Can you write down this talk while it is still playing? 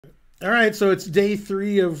All right, so it's day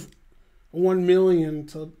 3 of 1 million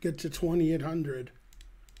to get to 2,800.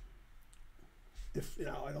 If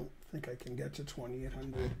I don't think I can get to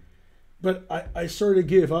 2,800, but I sort of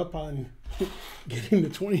give up on getting to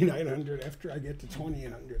 2,900 after I get to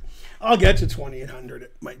 2,800. I'll get to 2,800.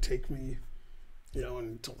 It might take me,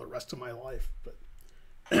 until the rest of my life, but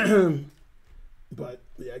but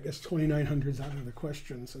yeah, I guess 2,900 is out of the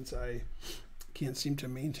question since I can't seem to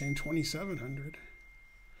maintain 2,700.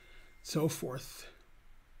 So forth.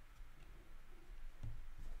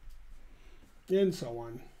 And so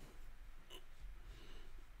on.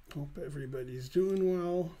 Hope everybody's doing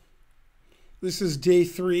well. This is day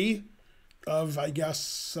 3 of, I guess,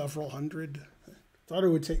 several hundred. Thought it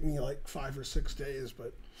would take me like 5 or 6 days,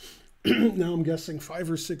 but now I'm guessing 5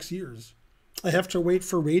 or 6 years. I have to wait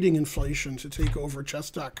for rating inflation to take over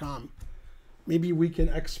chess.com. Maybe we can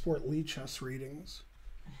export Lichess ratings.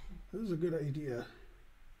 This is a good idea.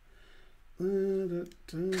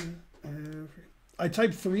 I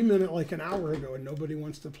typed 3 minute like an hour ago and nobody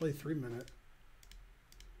wants to play 3 minute.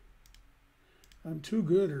 I'm too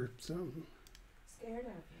good or something. Scared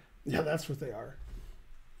of you. Yeah, that's what they are.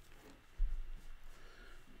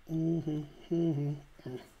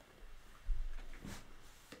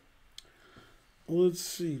 Let's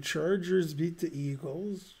see. Chargers beat the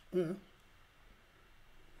Eagles. Yeah.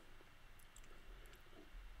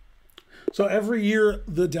 So every year,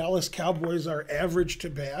 the Dallas Cowboys are average to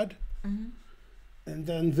bad. Mm-hmm. And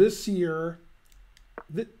then this year,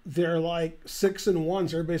 they're like 6-1.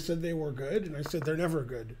 So everybody said they were good. And I said, they're never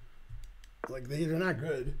good. Like, they're not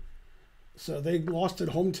good. So they lost at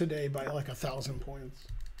home today by like 1,000 points.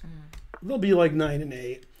 Mm. They'll be like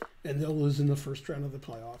 9-8. And they'll lose in the first round of the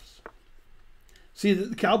playoffs. See,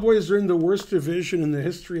 the Cowboys are in the worst division in the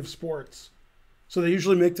history of sports. So they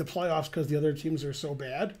usually make the playoffs because the other teams are so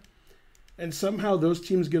bad. And somehow those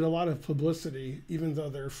teams get a lot of publicity, even though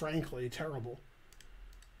they're frankly terrible.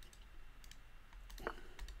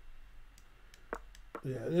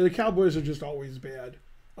 Yeah, the Cowboys are just always bad.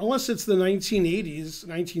 Unless it's the 1980s,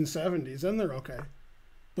 1970s, then they're okay.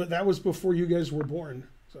 But that was before you guys were born,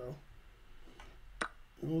 so.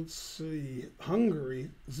 Let's see. Hungry.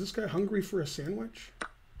 Is this guy hungry for a sandwich?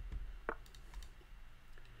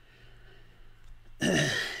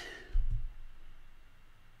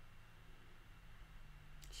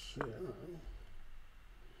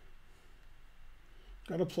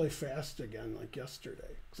 Got to play fast again like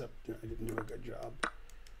yesterday, except I didn't do a good job.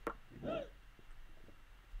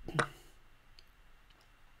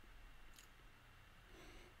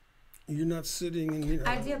 You're not sitting in.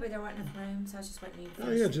 I did, but there wasn't enough room, so I was just waiting.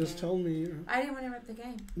 Oh yeah, just tell me. I didn't want to interrupt the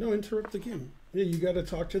game. No, interrupt the game. Yeah, you got to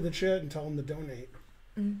talk to the chat and tell them to donate.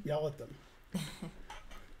 Mm-hmm. Yell at them.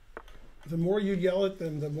 The more you yell at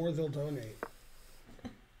them, the more they'll donate.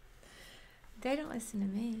 They don't listen to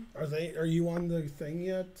me. Are you on the thing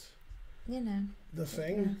yet? You know. The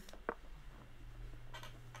thing?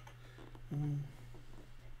 Yeah.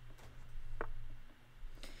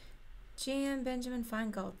 GM Benjamin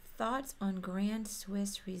Feingold, thoughts on Grand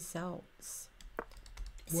Swiss results?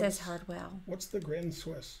 Says Hardwell. What's the Grand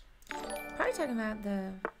Swiss? Probably talking about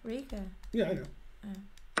the Riga. Yeah, I know.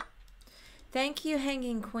 Thank you,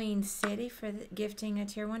 Hanging Queen City, for gifting a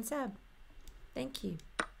tier 1 sub. Thank you.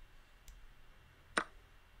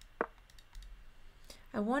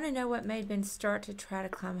 I want to know what made Ben start to try to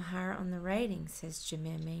climb higher on the ratings, says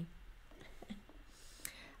Jimmy.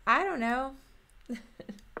 I don't know.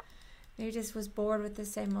 Maybe just was bored with the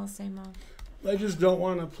same old, same old. I just don't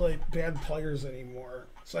want to play bad players anymore.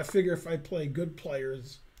 So I figure if I play good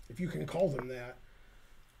players, if you can call them that,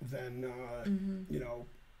 then,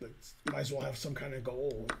 might as well have some kind of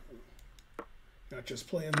goal. Not just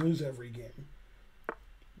play and lose every game.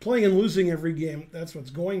 Playing and losing every game, that's what's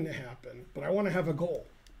going to happen. But I want to have a goal.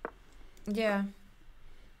 Yeah.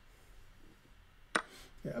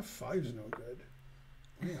 Yeah, F5's no good.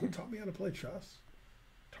 Man, who taught me how to play chess?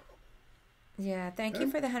 Terrible. Yeah, thank you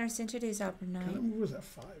for the 100 centuries overnight. What kind of move was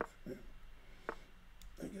F5? Yeah.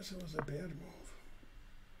 I guess it was a bad move.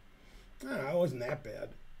 No, it wasn't that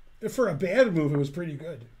bad. For a bad move, it was pretty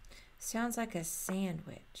good. Sounds like a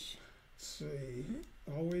sandwich. Let's see.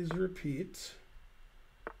 Always repeat.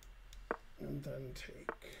 And then take.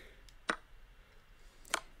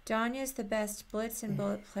 Danya's the best blitz and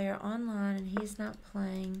bullet player online, and he's not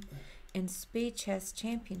playing in Speed Chess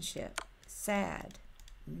Championship. Sad.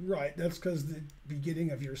 Right, that's because the beginning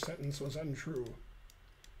of your sentence was untrue.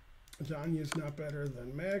 Danya's not better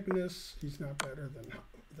than Magnus. He's not better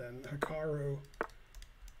than Hikaru.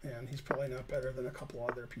 And he's probably not better than a couple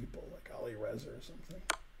other people, like Ali Reza or something.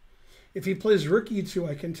 If he plays Rook E2,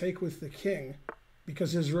 I can take with the king,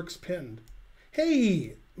 because his rook's pinned.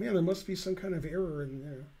 Hey, man, there must be some kind of error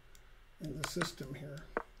in the system here.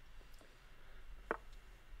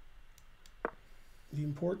 The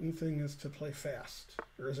important thing is to play fast,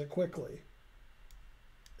 or is it quickly?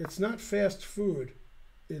 It's not fast food.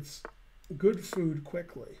 It's good food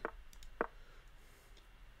quickly.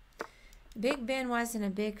 Big Ben wasn't a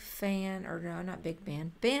big fan, or no, not Big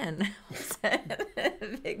Ben. Ben was a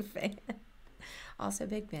big fan. Also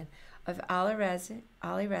Big Ben of Ali Reza.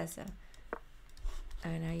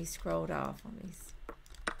 I know you scrolled off on these.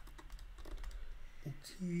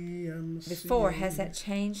 TMC. Before, has that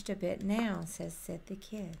changed a bit now? Says Sid the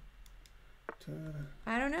Kid.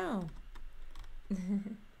 I don't know.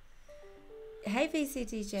 Hey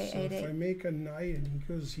VCDJ88. So if I make a knight and he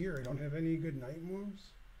goes here, I don't have any good knight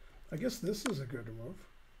moves. I guess this is a good move.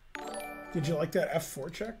 Did you like that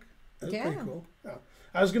F4 check? That's Yeah. pretty cool. Yeah.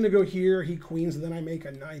 I was going to go here, he queens, and then I make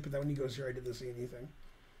a knight, but then when he goes here, I didn't see anything.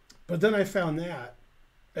 But then I found that.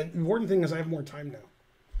 And the important thing is I have more time now.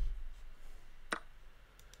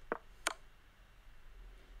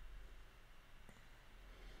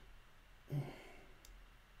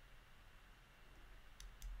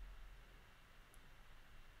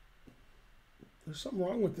 There's something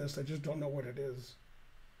wrong with this. I just don't know what it is.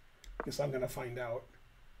 Guess I'm going to find out.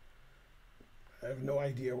 I have no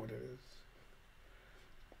idea what it is.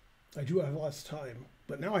 I do have less time,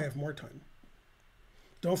 but now I have more time.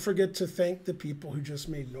 Don't forget to thank the people who just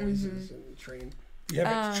made noises in the train. You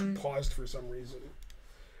have it paused for some reason.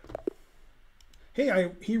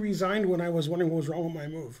 Hey, he resigned when I was wondering what was wrong with my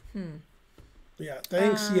move. Yeah,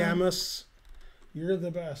 thanks, Yamas. You're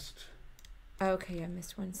the best. Okay, I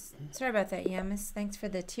missed one. Sorry about that, Yamas. Thanks for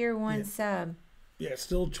the tier 1 sub. Yeah, it's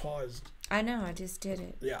still paused. I know, I just did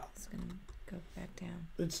it. Yeah. It's going to go back down.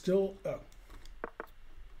 It's still...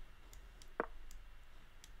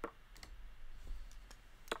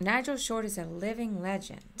 Nigel Short is a living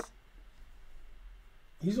legend.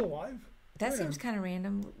 He's alive? That seems kind of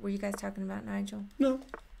random. Were you guys talking about Nigel? No.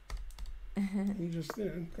 You just,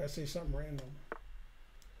 gotta say something random.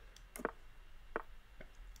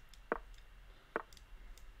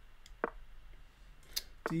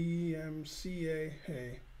 DMCA,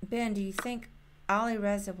 hey. Ben, do you think Ali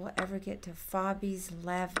Reza will ever get to Fabi's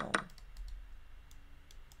level?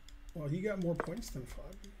 Well, he got more points than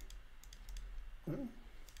Fabi. Huh?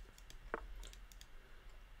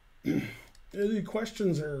 The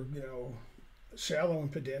questions are, shallow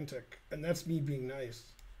and pedantic, and that's me being nice.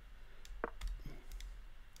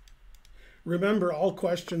 Remember, all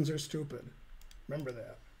questions are stupid. Remember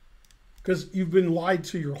that. Because you've been lied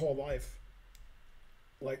to your whole life.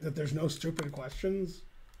 Like, that there's no stupid questions.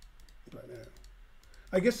 But,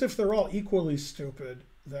 I guess if they're all equally stupid,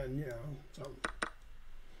 then,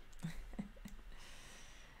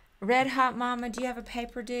 Red Hot Mama, do you have a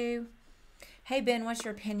paper due? Hey, Ben, what's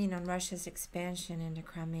your opinion on Russia's expansion into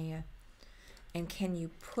Crimea? And can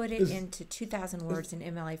you put it into 2,000 words in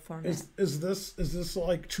MLA format? Is this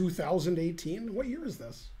like 2018? What year is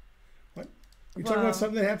this? What? You're talking about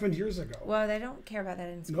something that happened years ago. Well, they don't care about that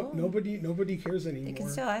in school. Nobody cares anymore. They can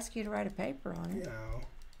still ask you to write a paper on it.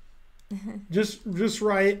 Just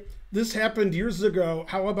write, this happened years ago.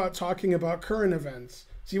 How about talking about current events?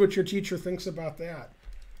 See what your teacher thinks about that.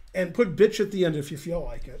 And put bitch at the end if you feel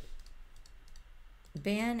like it.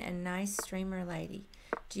 Ben and nice streamer lady,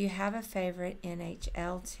 do you have a favorite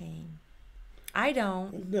NHL team? I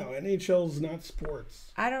don't. No, NHL's not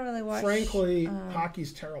sports. I don't really watch. Frankly,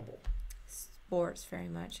 hockey's terrible. Sports very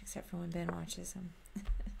much, except for when Ben watches them.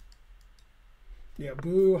 Yeah,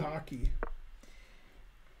 boo hockey.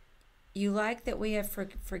 You like that we have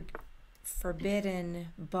forbidden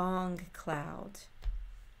bong cloud.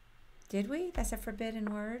 Did we? That's a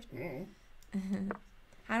forbidden word?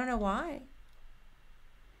 I don't know why.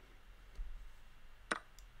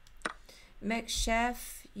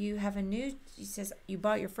 McChef, you have a new, he says, you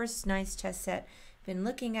bought your first nice chess set, been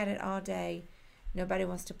looking at it all day, nobody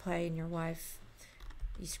wants to play, and your wife,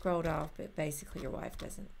 you scrolled off, but basically your wife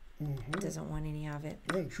doesn't want any of it.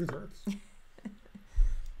 Yeah, the truth hurts.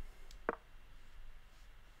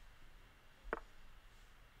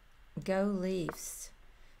 Go Leafs.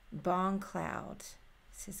 Bong Cloud,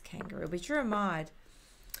 says Kangaroo. But you're a mod,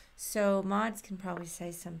 so mods can probably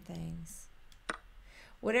say some things.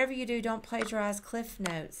 Whatever you do, don't plagiarize Cliff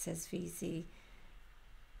Notes, says VC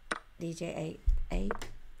DJ88.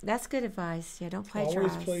 That's good advice. Yeah, don't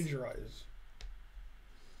plagiarize. Always plagiarize.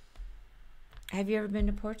 Have you ever been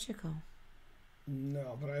to Portugal?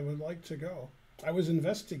 No, but I would like to go. I was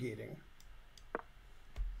investigating.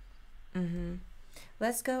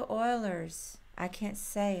 Let's go Oilers. I can't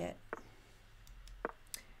say it.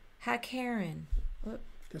 Hi, Karen. Whoop.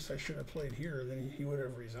 Guess I should have played here, then he would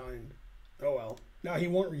have resigned. Oh well. Now he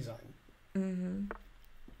won't resign. Mm-hmm.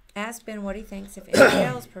 Ask Ben what he thinks of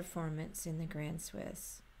MVL's performance in the Grand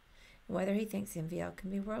Swiss, and whether he thinks MVL can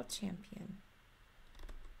be world champion.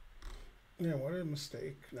 Yeah, what a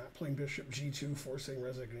mistake. Not playing bishop g2, forcing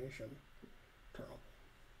resignation. Terrible.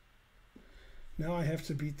 Now I have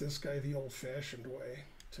to beat this guy the old-fashioned way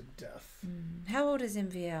to death. How old is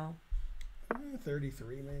MVL?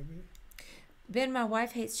 33 maybe. Ben, my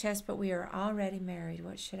wife hates chess, but we are already married.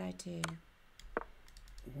 What should I do?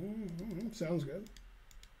 Sounds good.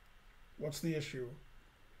 What's the issue?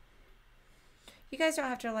 You guys don't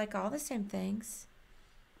have to like all the same things,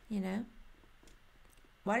 you know?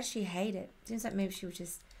 Why does she hate it? Seems like maybe she would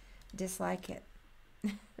just dislike it.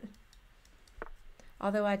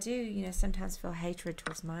 Although I do, you know, sometimes feel hatred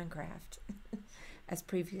towards Minecraft, as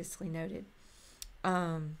previously noted.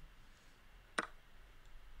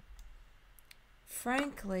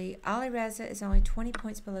 Frankly, Alireza is only 20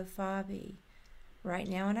 points below Fabi right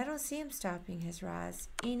now, and I don't see him stopping his rise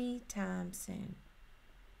anytime soon.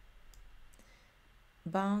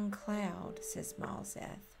 Bong Cloud, says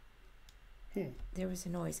Malzeth. There was a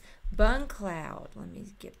noise. Bung Cloud. Let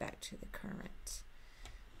me get back to the current.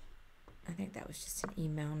 I think that was just an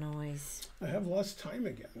email noise. I have less time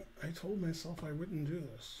again. I told myself I wouldn't do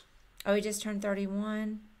this. Oh, he just turned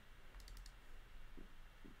 31?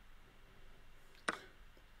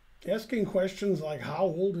 Asking questions like, how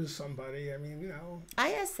old is somebody? I mean, you know.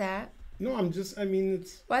 I asked that. No, I mean,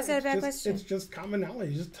 it's... Why is that a bad question? It's just common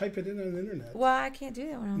knowledge. Just type it in on the internet. Well, I can't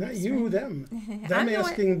do that when I'm Not on you, screen. them. Them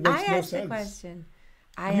asking makes no sense. The question.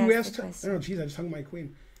 You asked... Oh, geez, I just hung my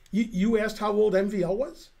queen. You asked how old MVL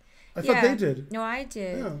was? I thought they did. No, I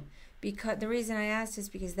did. Yeah. Because the reason I asked is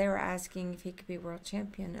because they were asking if he could be world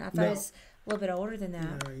champion. And I thought he was a little bit older than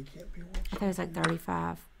that. No, he can't be world champion. I thought he was like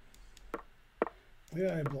 35.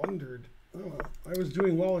 Yeah, I blundered. Oh, I was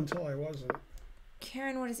doing well until I wasn't.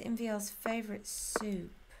 Karen, what is MVL's favorite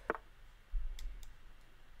soup?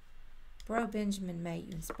 Bro Benjamin, mate,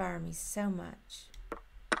 you inspire me so much.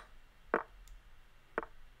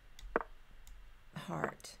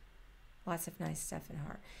 Heart. Lots of nice stuff in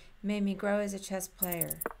heart. Made me grow as a chess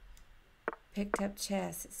player. Picked up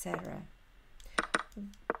chess, etc.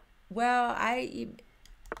 Well,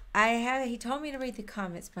 he told me to read the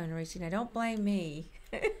comments, Bone Richie. Now, don't blame me.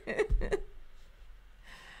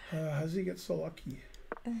 How does he get so lucky?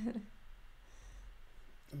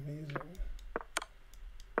 Amazing.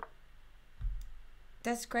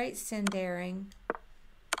 That's great, Sin Daring,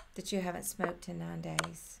 that you haven't smoked in 9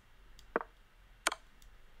 days.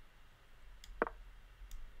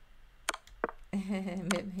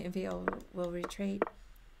 Maybe will retreat.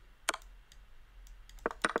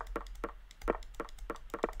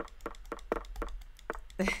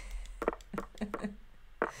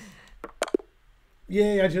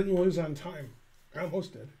 Yay, I didn't lose on time. I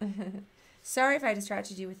almost did. Sorry if I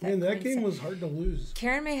distracted you with that. Man, that game was hard to lose.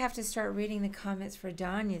 Karen may have to start reading the comments for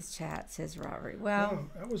Danya's chat, says Robert. Well, wow,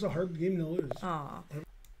 that was a hard game to lose. Aw.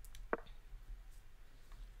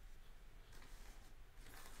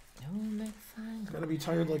 Gotta be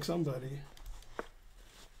tired like somebody.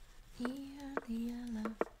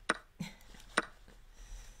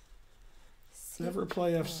 Never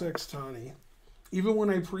play F6, Tani. Even when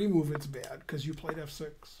I pre-move, it's bad because you played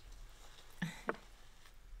F6.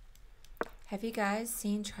 Have you guys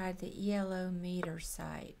tried the ELO meter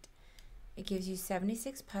site? It gives you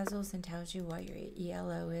 76 puzzles and tells you what your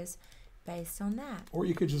ELO is based on that. Or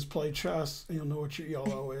you could just play chess and you'll know what your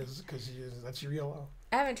ELO is because that's your ELO.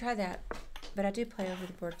 I haven't tried that, but I do play over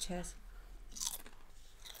the board chess.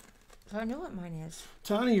 So I know what mine is.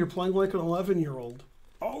 Tani, you're playing like an 11-year-old.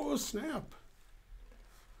 Oh, snap.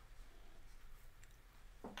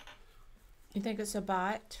 You think it's a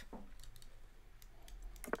bot?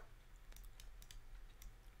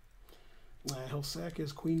 Nah, he'll sack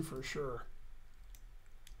his queen for sure.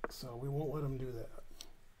 So we won't let him do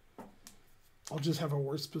that. I'll just have a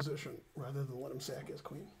worse position rather than let him sack his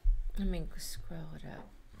queen. Let me scroll it up.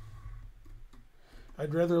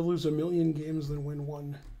 I'd rather lose 1,000,000 games than win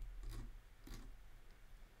one.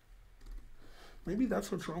 Maybe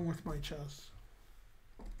that's what's wrong with my chess.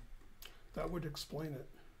 That would explain it.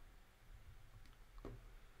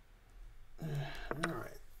 All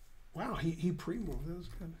right. Wow, he pre-moved. That was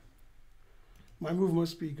good. My move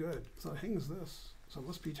must be good. So it hangs this. So it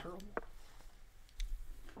must be terrible.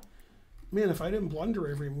 Man, if I didn't blunder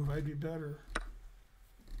every move, I'd be better.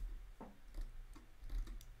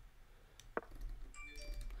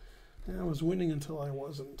 Yeah, I was winning until I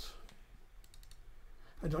wasn't.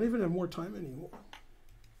 I don't even have more time anymore.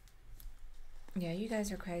 Yeah, you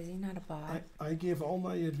guys are crazy. Not a bot. I gave all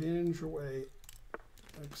my advantage away,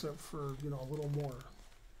 except for, you know, a little more.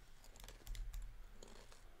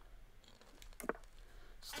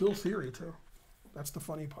 Still theory, too. That's the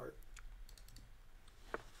funny part.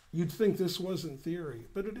 You'd think this wasn't theory,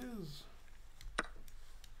 but it is.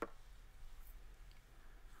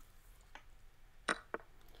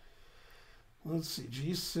 Let's see,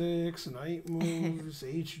 G6, knight moves,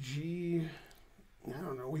 HG. I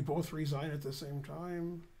don't know, we both resign at the same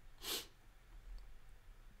time.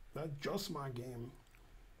 That's just my game.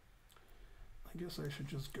 I guess I should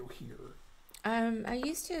just go here. I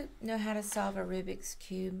used to know how to solve a Rubik's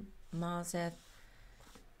Cube, Mazeth.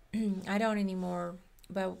 I don't anymore,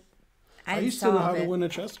 but I used to know how to win a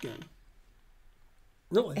chess game.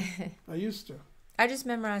 Really, I used to. I just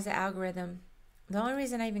memorized the algorithm. The only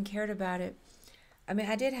reason I even cared about it, I mean,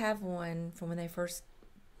 I did have one from when they first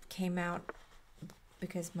came out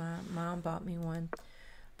because my mom bought me one.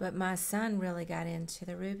 But my son really got into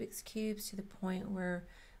the Rubik's Cubes to the point where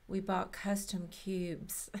we bought custom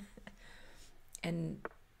cubes and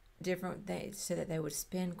different things so that they would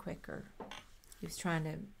spin quicker. He was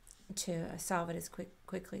trying to solve it as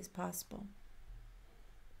quickly as possible.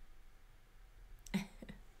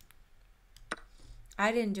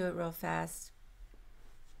 I didn't do it real fast.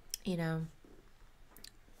 You know,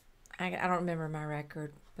 I don't remember my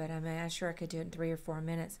record, but I mean, I'm sure I could do it in 3 or 4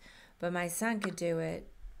 minutes. But my son could do it,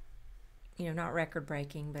 you know, not record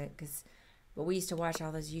breaking, but we used to watch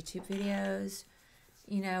all those YouTube videos,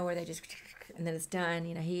 you know, where they just, and then it's done.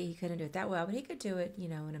 You know, he couldn't do it that well, but he could do it, you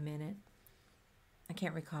know, in a minute. I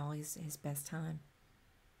can't recall his best time.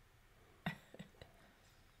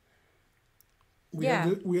 We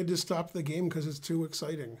had to stop the game because it's too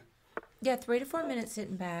exciting. Yeah, 3 to 4 minutes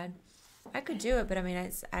isn't bad. I could do it, but I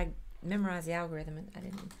mean, I memorized the algorithm. And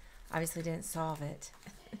I obviously didn't solve it.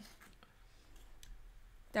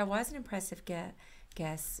 That was an impressive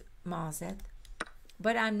guess, Mazeth.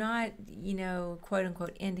 But I'm not, you know, quote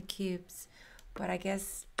unquote into cubes. But I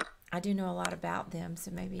guess I do know a lot about them,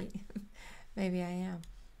 so maybe I am.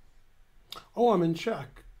 Oh, I'm in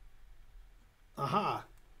check. Aha.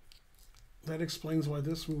 That explains why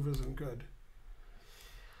this move isn't good.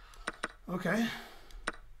 Okay.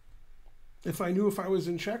 If I knew if I was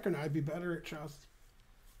in check or not, I'd be better at chess.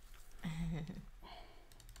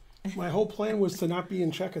 My whole plan was to not be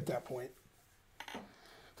in check at that point.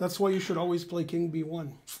 That's why you should always play King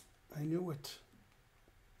B1. I knew it.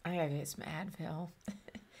 I gotta get some Advil.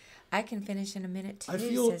 I can finish in a minute too,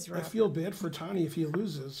 says Robert. I feel bad for Tani if he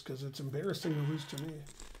loses, because it's embarrassing to lose to me.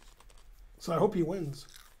 So I hope he wins.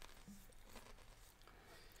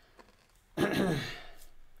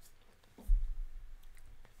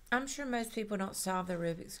 I'm sure most people don't solve the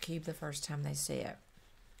Rubik's Cube the first time they see it.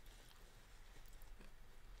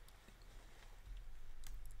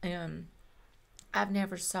 I've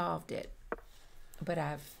never solved it, but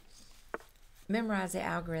I've memorized the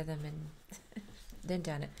algorithm and then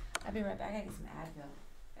done it. I'll be right back. I gotta get some Advil.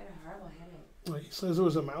 I had a horrible headache. Wait, he says it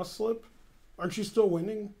was a mouse slip? Aren't you still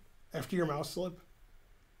winning after your mouse slip?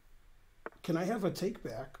 Can I have a take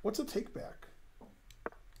back? What's a take back?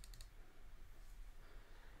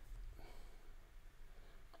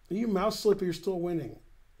 You mouse slip, you're still winning.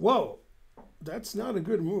 Whoa, that's not a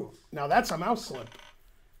good move. Now that's a mouse slip.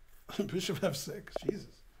 Bishop F6,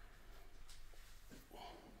 Jesus.